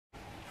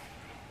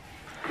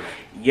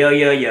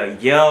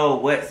Yo,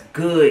 what's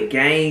good,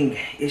 gang?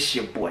 It's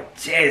your boy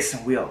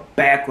Jason. We are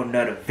back with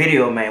another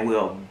video, man. We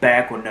are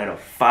back with another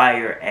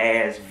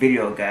fire-ass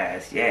video,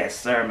 guys. Yes,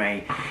 sir,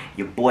 man.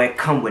 Your boy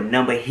come with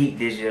number heat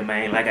this year,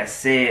 man. Like I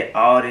said,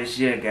 all this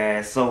year,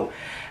 guys. So,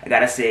 I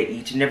gotta say it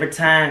each and every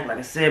time. Like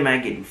I said,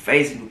 man, get new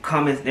faces, new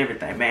comments, and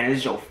everything, man. This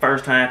is your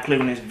first time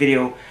clicking this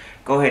video.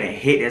 Go ahead and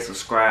hit that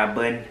subscribe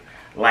button.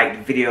 Like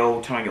the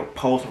video, turn on your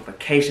post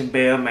notification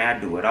bell, man. I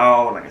do it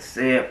all, like I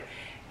said.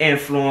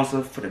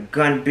 Influencer for the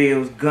gun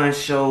builds, gun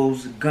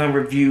shows, gun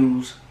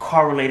reviews,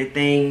 car related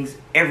things,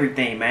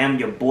 everything, man. I'm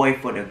your boy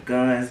for the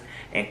guns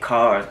and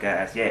cars,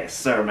 guys. Yes,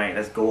 sir, man.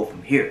 Let's go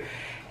from here.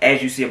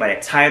 As you see by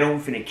that title, I'm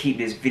finna keep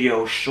this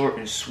video short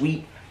and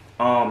sweet.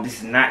 This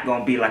is not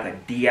gonna be like a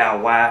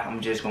DIY.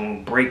 I'm just gonna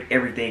break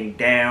everything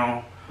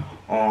down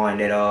on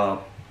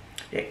that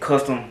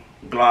custom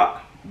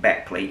Glock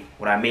backplate.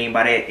 What I mean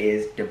by that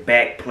is the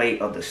backplate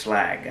of the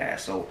slide,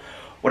 guys. So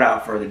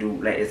without further ado,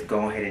 let's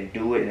go ahead and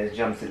do it. Let's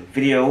jump to the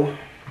video.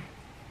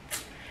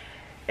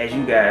 As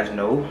you guys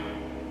know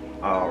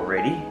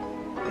already,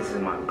 this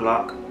is my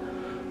Glock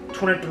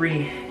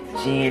 23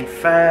 Gen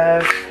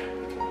 5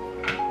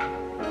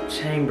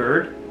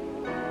 chambered.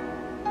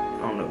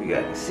 I don't know if you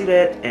guys can see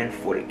that. And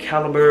 40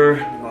 caliber.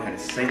 Go ahead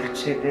and safety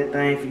check that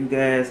thing for you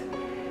guys.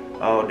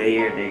 All day,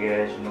 every day,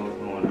 guys. You know what's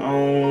going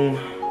on.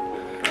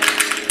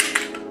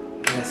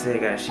 Like I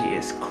said, guys, she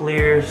is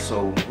clear,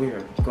 so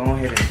we're going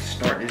ahead and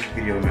start this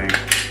video, man.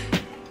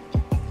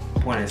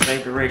 Point in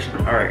safe direction.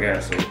 Alright,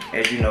 guys, so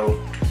as you know,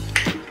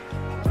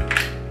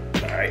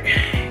 alright,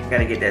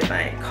 gotta get that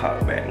thing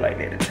cocked back like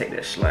that to take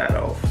that slide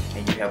off.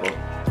 And you have a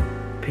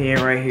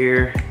pin right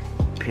here,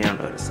 pin on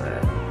the other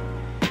side.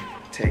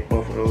 Take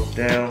both of those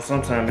down.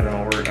 Sometimes it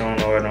don't work. I don't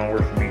know, it don't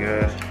work for me,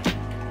 guys.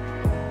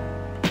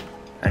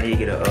 I need to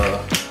get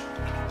a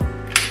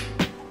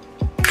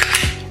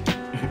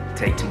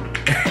take two.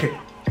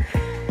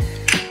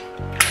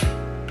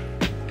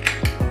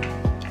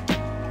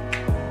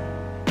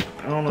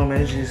 I don't know,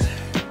 man. It's just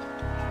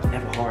I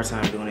have a hard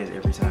time doing this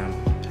every time.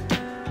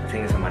 I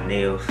think it's on my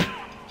nails.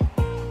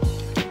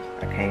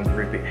 I can't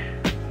grip it.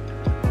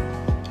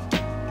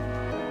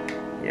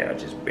 Yeah,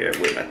 just bear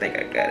with me. I think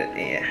I got it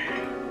in.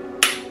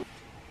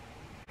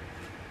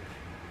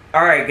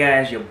 Alright,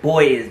 guys, your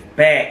boy is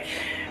back.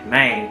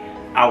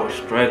 Man, I was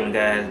struggling,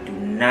 guys. Do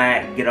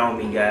not get on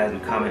me, guys, in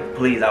the comments.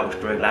 Please, I was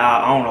struggling.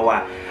 I don't know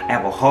why. I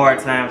have a hard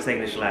time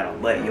taking this slide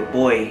off. But your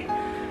boy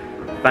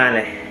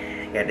finally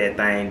got that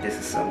thing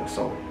disassembled.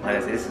 So, like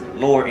I said, this is the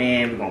lower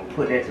end. We're going to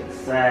put that to the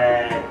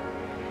side.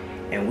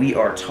 And we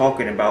are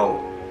talking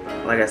about,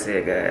 like I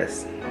said,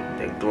 guys,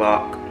 the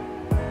Glock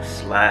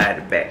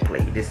slide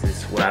backplate. This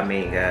is what I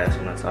mean, guys,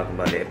 when I'm talking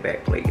about that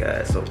backplate,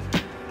 guys. So,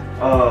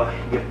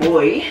 your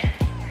boy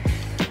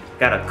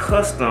got a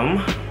custom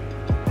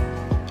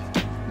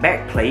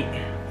backplate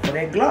for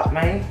that Glock,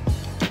 man.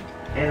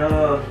 And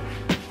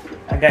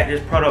I got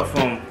this product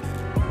from,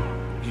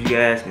 you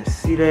guys can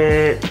see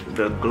that,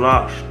 the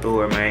Glock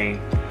store, man.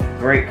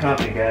 Great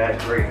company,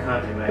 guys. Great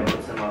company, man. We're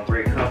talking about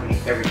great company,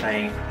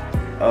 everything.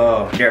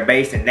 They're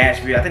based in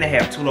Nashville. I think they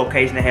have 2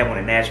 locations. They have one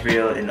in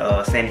Nashville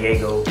and San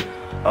Diego.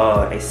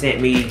 They sent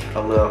me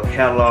a little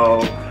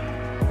catalog,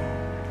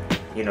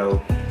 you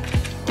know,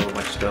 a whole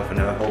bunch of stuff and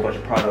a whole bunch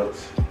of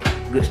products.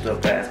 Good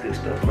stuff, guys, good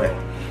stuff. But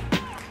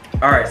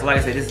alright, so like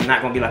I said, this is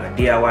not gonna be like a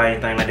DIY or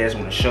anything like that. I just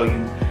want to show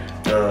you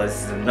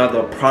this is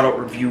another product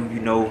review.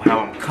 You know how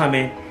I'm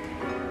coming.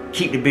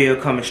 Keep the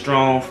build coming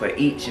strong for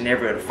each and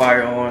every of the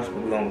firearms. But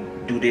we're gonna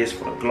do this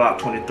for the Glock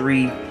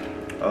 23.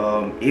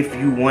 If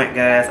you want,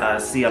 guys, I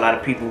see a lot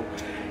of people,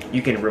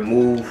 you can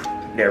remove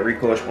that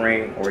recoil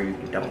spring or you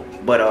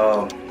don't. But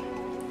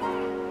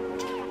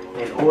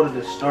in order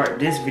to start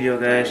this video,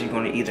 guys, you're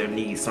gonna either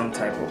need some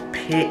type of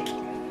pick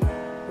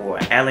or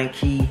an Allen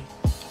key.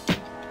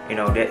 You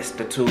know, that's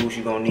the tools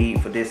you're gonna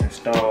need for this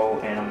install,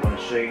 and I'm gonna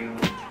show you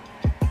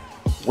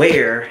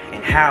where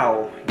and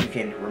how you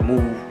can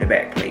remove the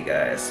backplate,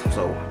 guys.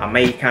 So I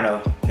may kind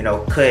of, you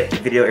know, cut the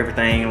video,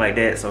 everything like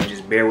that, so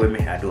just bear with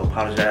me. I do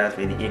apologize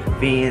for any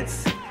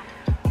inconvenience,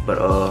 but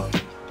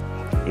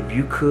if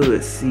you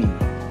could see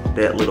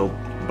that little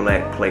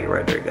black plate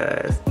right there,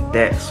 guys,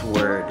 that's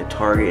where the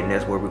target and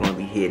that's where we're gonna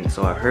be hitting.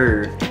 So I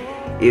heard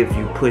if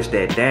you push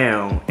that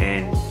down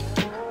and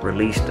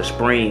release the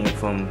spring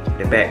from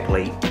the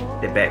backplate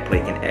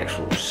can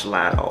actually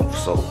slide off.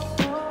 So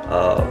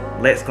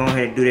let's go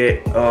ahead and do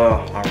that.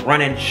 I'm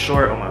running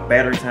short on my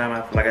battery time.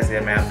 Like I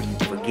said, man, I'll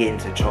be forgetting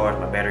to charge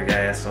my battery,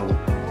 guys. So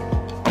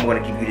I'm gonna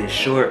give you this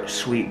short,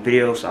 sweet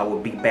video. So I will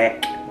be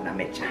back when I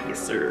met you. Yes,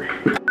 sir.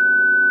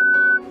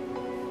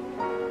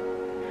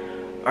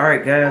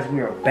 Alright, guys, we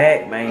are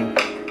back, man.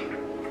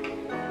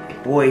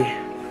 Boy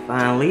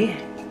finally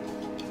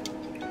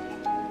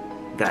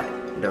got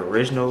the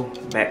original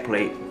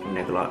backplate from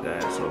the Glock,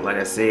 guys. So like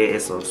I said,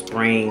 it's a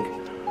spring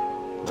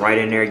right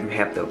in there. You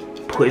have to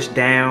push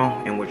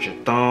down and with your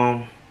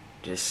thumb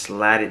just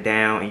slide it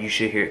down and you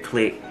should hear it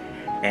click.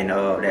 And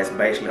that's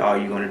basically all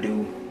you're gonna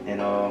do. And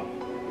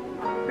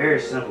very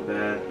simple,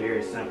 guys,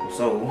 very simple.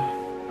 So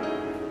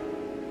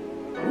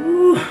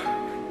ooh,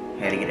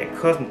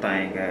 custom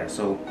thing, guys.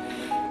 So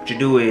what you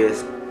do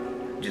is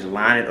just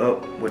line it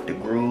up with the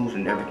grooves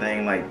and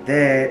everything like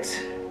that.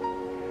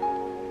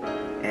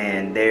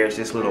 And there's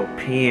this little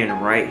pin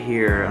right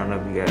here. I don't know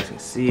if you guys can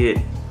see it.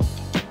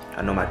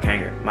 I know my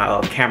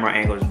camera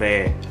angle is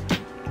bad,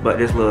 but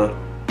this little,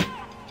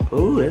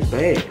 ooh, that's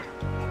bad.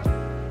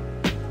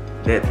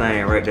 That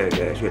thing right there,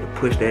 guys, you have to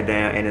push that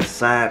down, and the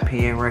side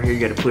pin right here, you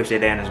got to push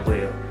that down as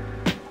well.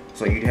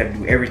 So you have to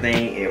do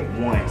everything at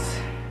once.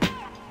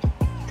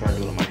 I'm trying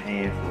to do it with my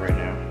hand for right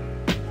now.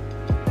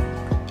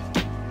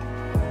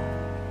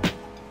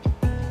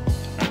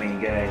 I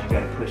mean, guys, you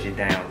got to push it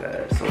down,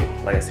 guys. So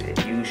like I said,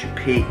 use your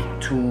pick,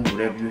 tool,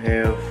 whatever you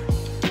have.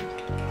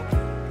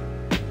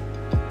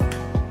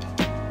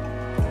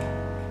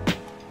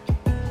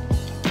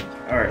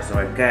 Alright, so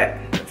I got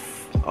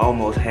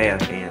almost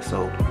half in,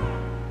 so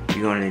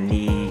you're gonna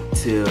need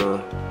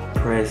to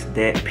press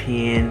that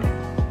pin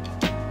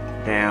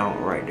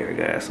down right there,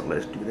 guys. So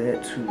let's do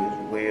that too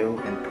as well,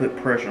 and put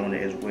pressure on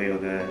it as well,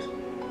 guys.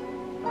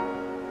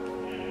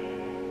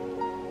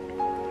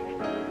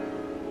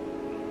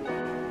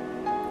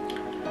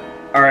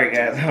 Alright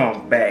guys,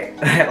 I'm back.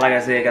 Like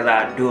I said, guys,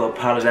 I do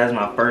apologize.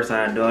 My first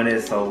time doing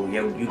this, so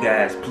yo, you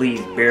guys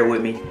please bear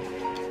with me.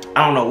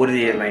 I don't know what it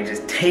is, man.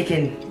 Just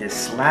taking the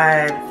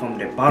slide from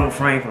the bottom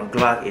frame from the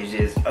Glock is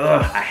just,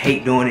 I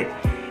hate doing it.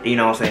 You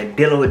know what I'm saying?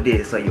 Dealing with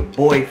this. So your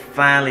boy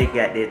finally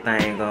got that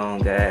thing on,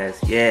 guys.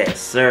 Yes,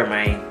 sir,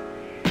 man.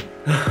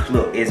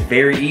 Look, it's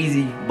very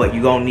easy, but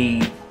you gonna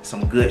need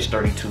some good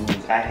sturdy tools.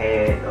 I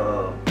had,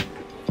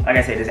 like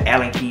I said, this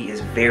Allen key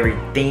is very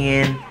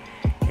thin,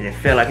 and it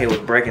felt like it was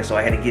breaking, so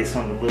I had to get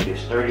something a little bit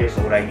sturdier.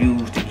 So what I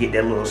used to get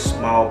that little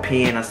small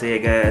pin, I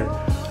said, guys,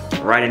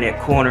 right in that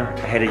corner,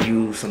 I had to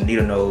use some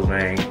needle nose,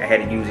 man. I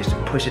had to use this to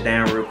push it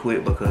down real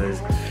quick because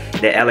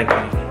that Allen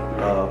key,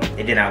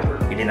 it did not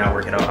work. It did not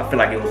work at all. I feel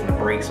like it was in the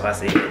break, so I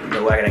said, you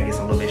know, I gotta get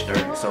some a little bit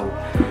sturdy. So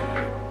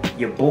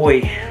your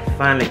boy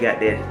finally got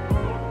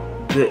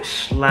that good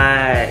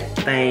slide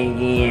thing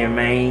in,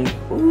 man.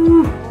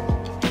 Ooh.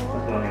 Let's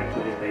go ahead and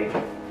put this baby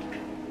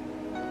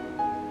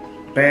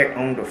back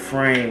on the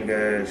frame,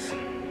 guys.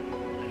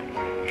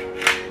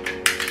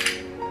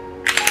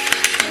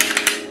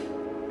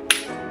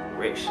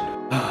 Rich.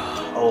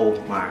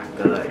 Oh my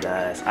god,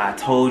 guys. I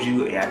told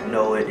you, I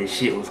know it, this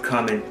shit was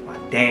coming. My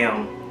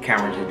damn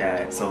camera just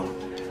died. So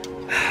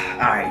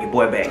alright, your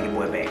boy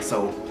back.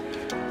 So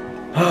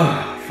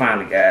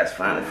finally, guys,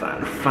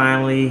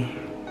 finally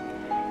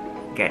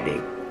got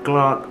the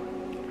Glock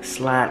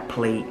slide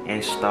plate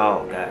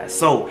installed, guys.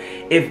 So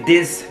if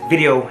this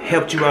video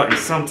helped you out in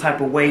some type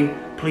of way,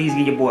 please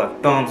give your boy a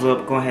thumbs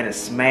up. Go ahead and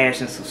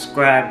smash and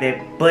subscribe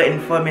that button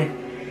for me.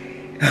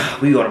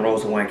 We gonna roll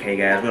to 1K,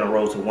 guys. We're gonna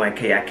roll to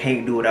 1K. I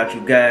can't do it without you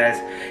guys.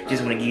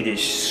 Just wanna give you this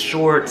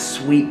short,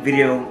 sweet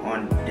video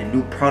on the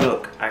new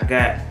product I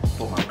got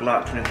for my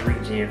Glock 23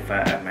 Gen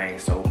 5, man.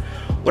 So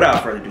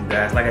without further ado,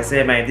 guys, like I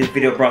said, man, if this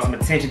video brought some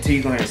attention to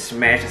you, go ahead and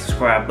smash the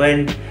subscribe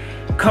button.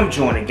 Come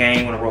join the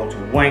gang. We're gonna roll to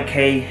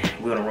 1K.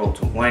 We're gonna roll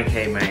to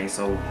 1K, man.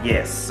 So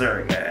yes,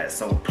 sir, guys.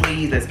 So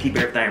please, let's keep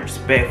everything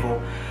respectful.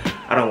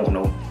 I don't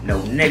want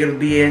no negative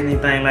BS,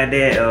 anything like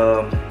that.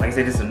 Like I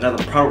said, this is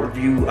another product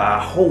review.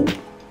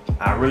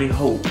 I really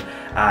hope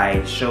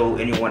I show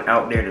anyone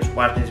out there that's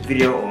watching this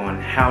video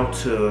on how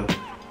to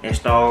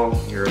install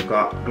your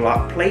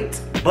Glock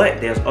plate.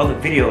 But there's other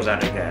videos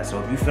out there, guys.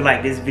 So if you feel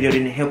like this video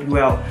didn't help you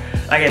out,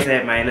 like I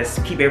said, man, let's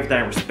keep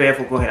everything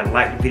respectful. Go ahead and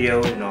like the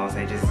video, you know what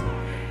I'm saying? Just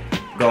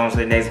go on to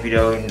the next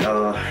video, and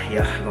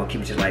yeah, I'm gonna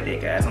keep it just like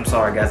that, guys. I'm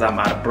sorry, guys, I'm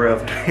out of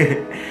breath.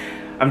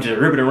 I'm just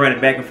ripping and running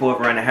back and forth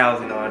around the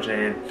house, you know what I'm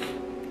saying?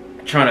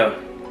 Trying to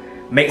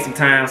make some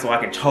time so I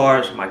can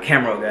charge my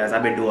camera, guys.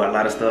 I've been doing a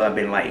lot of stuff. I've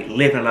been like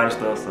lifting a lot of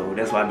stuff, so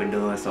that's what I've been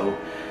doing. So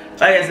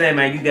like I said,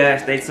 man, you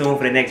guys stay tuned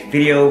for the next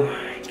video.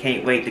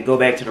 Can't wait to go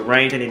back to the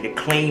range. I need to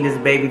clean this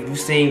baby. If you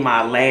seen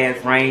my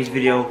last range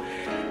video,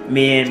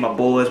 me and my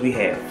boys, we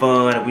had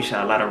fun. We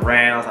shot a lot of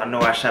rounds. I know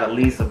I shot at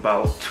least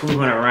about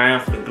 200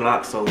 rounds for the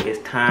Glock, so it's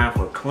time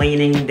for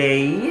cleaning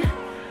day.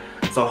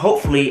 So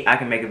hopefully I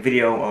can make a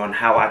video on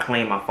how I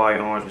clean my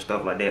firearms and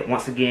stuff like that.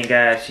 Once again,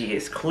 guys, she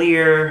is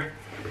clear.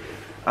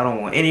 I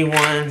don't want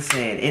anyone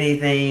saying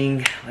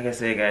anything. Like I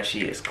said, guys,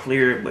 she is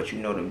clear, but you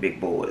know them big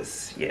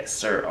boys. Yes,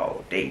 sir,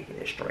 all day in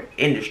the strike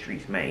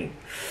industries, man.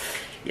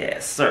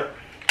 Yes, sir.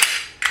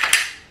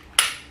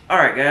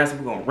 Alright, guys, so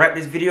we're gonna wrap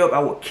this video up. I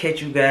will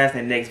catch you guys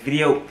in the next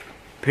video.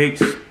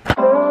 Peace.